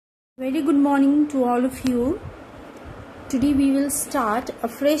Very good morning to all of you. Today we will start a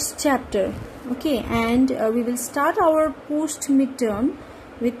fresh chapter, okay, and we will start our post midterm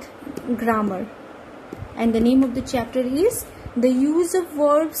with grammar, and the name of the chapter is the use of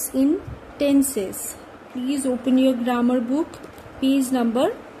verbs in tenses. Please open your grammar book, page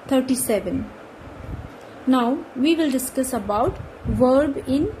number 37. Now we will discuss about verb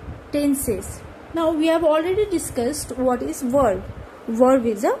in tenses. Now we have already discussed what is verb. Verb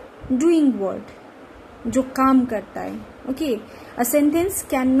is a doing word जो काम करता है. Okay, a sentence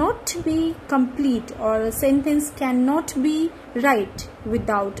cannot be complete or a sentence cannot be right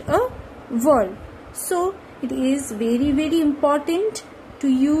without a verb. So it is very important to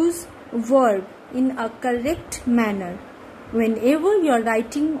use verb in a correct manner whenever you are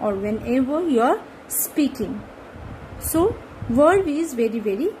writing or whenever you are speaking. So verb is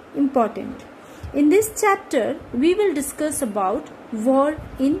very important. In this chapter we will discuss about verb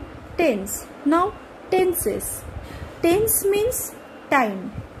in tense. Now tenses. Tense means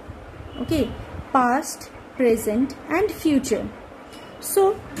time. Okay, past, present and future.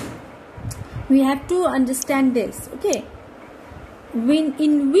 So we have to understand this. Okay,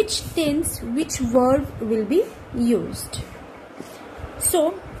 in which tense which verb will be used.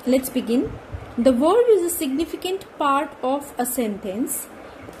 So let's begin. The verb is a significant part of a sentence.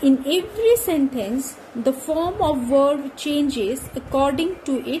 In every sentence, the form of verb changes according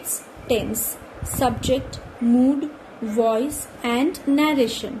to its tense, subject, mood, voice and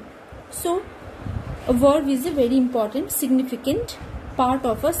narration. So, a verb is a very important, significant part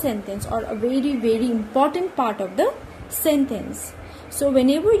of a sentence or a very important part of the sentence. So,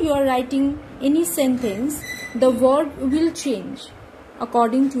 whenever you are writing any sentence, the verb will change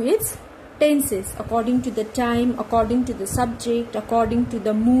according to its tenses, according to the time, according to the subject, according to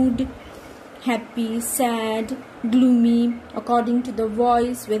the mood, happy, sad, gloomy, according to the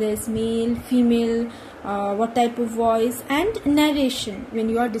voice, whether it's male, female, what type of voice, and narration when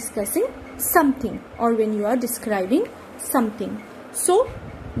you are discussing something or when you are describing something. So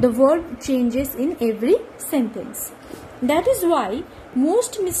the verb changes in every sentence. That is why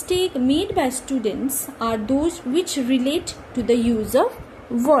most mistakes made by students are those which relate to the use of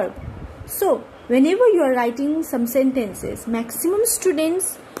verb. So whenever you are writing some sentences, maximum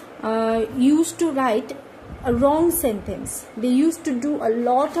students used to write a wrong sentence. They used to do a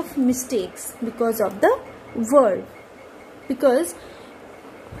lot of mistakes because of the verb. Because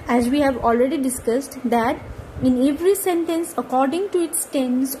as we have already discussed that in every sentence, according to its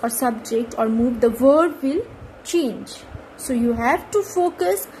tense or subject or mood, the verb will change. So you have to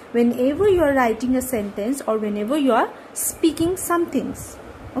focus whenever you are writing a sentence or whenever you are speaking some things.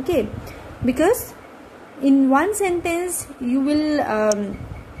 Okay, because in one sentence you will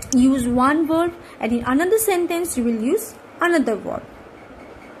use one verb and in another sentence you will use another verb.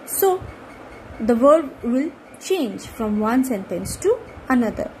 So the verb will change from one sentence to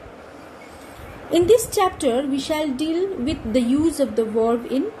another. In this chapter we shall deal with the use of the verb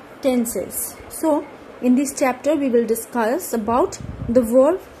in tenses. So in this chapter we will discuss about the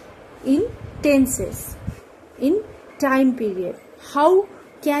verb in tenses, in time period. How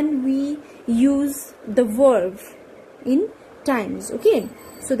can we use the verb in times? Okay,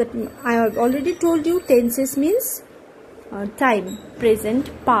 so that I have already told you tenses means time,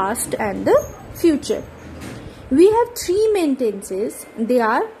 present, past and the future. We have three main tenses. They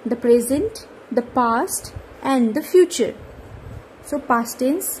are the present, the past and the future. So past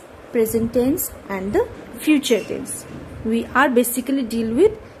tense, present tense and the future tense. We are basically deal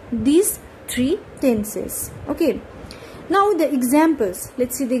with these three tenses. Okay. Now the examples.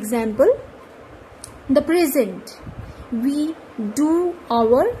 Let's see the example. The present. We do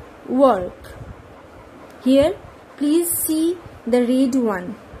our work. Here please see the red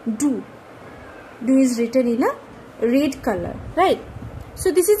one. Do. Do is written in a red color. Right.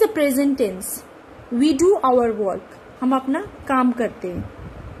 So this is the present tense. We do our work. हम अपना काम करते हैं.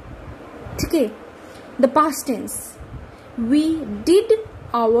 ठीक है. The past tense. We did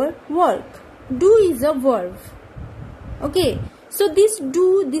our work. Do is a verb. Okay, so this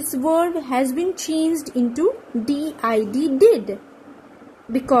do, this verb has been changed into did, did,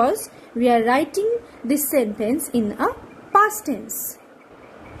 because we are writing this sentence in a past tense.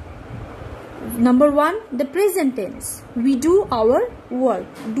 Number one, the present tense. We do our work.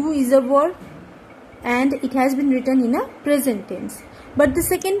 Do is a verb and it has been written in a present tense. But the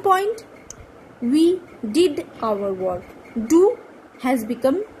second point, we did our work. Do has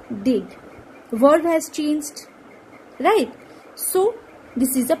become did. Verb has changed. Right, so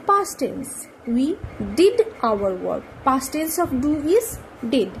this is a past tense. We did our work. Past tense of do is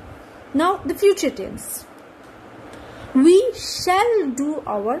did. Now the future tense. We shall do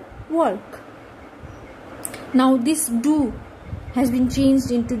our work. Now this do has been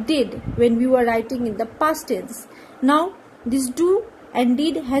changed into did when we were writing in the past tense. Now this do and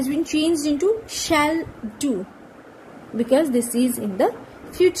did has been changed into shall do because this is in the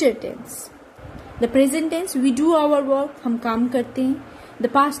future tense. The present tense we do our work, हम काम करते हैं. The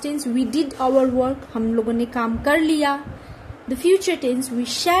past tense we did our work, हम लोगों ने काम कर लिया. The future tense we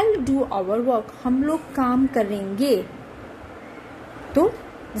shall do our work, हम लोग काम करेंगे. तो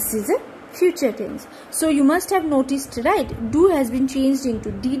this is a future tense. So you must have noticed, right? Do has been changed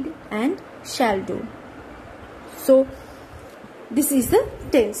into did and shall do. So this is the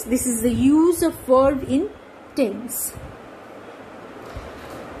tense. This is the use of verb in tense.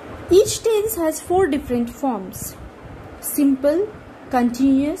 Each tense has 4 different forms: simple,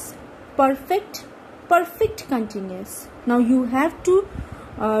 continuous, perfect, perfect continuous. Now you have to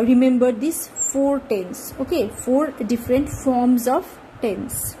remember these 4 tense. Okay, 4 different forms of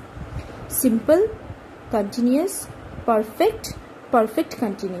tense: simple, continuous, perfect, perfect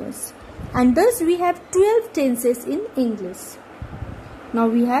continuous. And thus we have 12 tenses in English. Now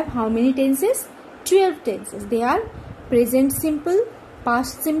we have how many tenses? 12 tenses. They are present simple,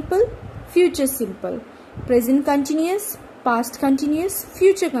 past simple, future simple, present continuous, past continuous,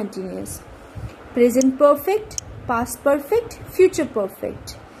 future continuous, present perfect, past perfect, future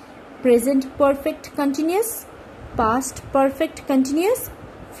perfect, present perfect continuous, past perfect continuous,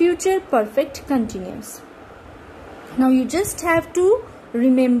 future perfect continuous. Now you just have to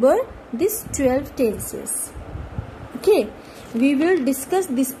remember these 12 tenses. Okay, we will discuss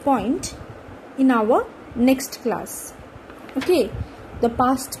this point in our next class. Okay, the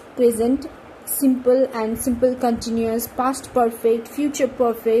past, present, simple and simple continuous, past perfect, future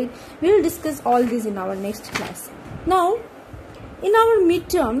perfect. We will discuss all these in our next class. Now in our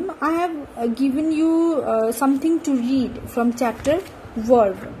midterm I have given you something to read from chapter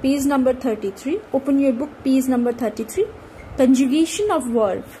verb, page number 33. Open your book, page number 33. Conjugation of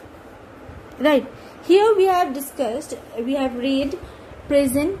verb. Right, here we have discussed, we have read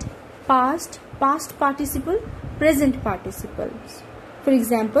present, past, past participle, present participles. For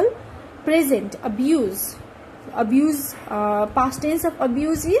example, present, abuse. Abuse, past tense of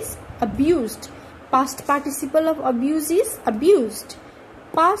abuse is abused. Past participle of abuse is abused.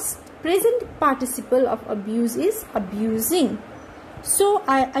 Present participle of abuse is abusing. So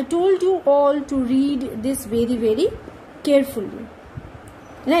I told you all to read this very, very carefully.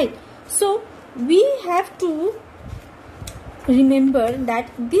 Right. So we have to remember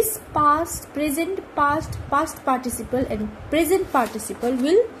that this past, present, past participle and present participle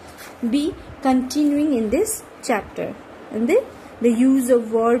will be continuing in this chapter, and the use of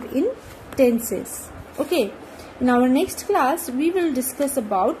verb in tenses. Okay, in our next class we will discuss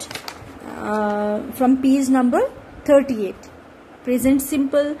about from page number 38, present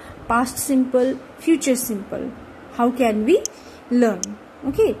simple, past simple, future simple. How can we learn?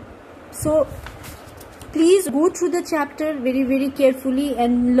 Okay, so please go through the chapter very, very carefully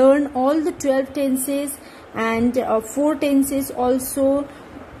and learn all the 12 tenses and 4 tenses also.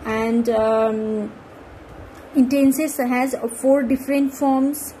 And in tenses has 4 different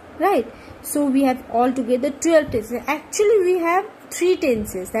forms, right? So we have altogether 12 tenses. Actually we have 3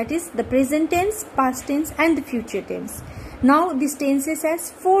 tenses, that is the present tense, past tense and the future tense. Now this tenses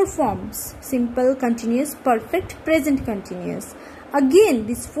has 4 forms: simple, continuous, perfect, present continuous. Again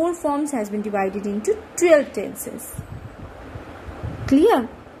these 4 forms has been divided into 12 tenses. Clear?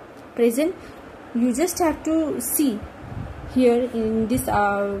 Present, you just have to see here in this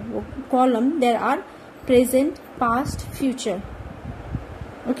column there are present, past, future.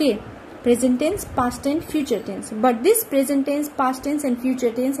 Okay, present tense, past tense, future tense. But this present tense, past tense and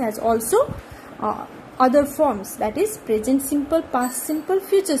future tense has also other forms, that is present simple, past simple,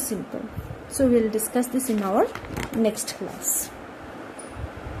 future simple. So we will discuss this in our next class.